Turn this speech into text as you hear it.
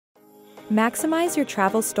Maximize your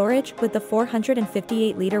travel storage with the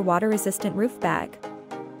 458-liter water-resistant roof bag.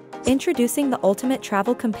 Introducing the ultimate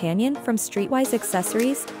travel companion from Streetwise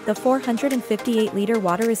Accessories, the 458-liter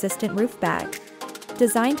water-resistant roof bag.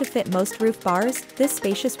 Designed to fit most roof bars, this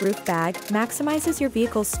spacious roof bag maximizes your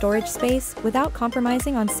vehicle's storage space without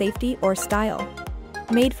compromising on safety or style.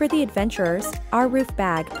 Made for the adventurers, our roof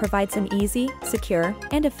bag provides an easy, secure,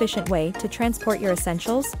 and efficient way to transport your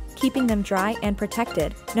essentials, keeping them dry and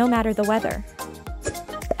protected, no matter the weather.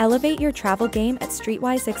 Elevate your travel game at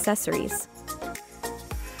Streetwise Accessories.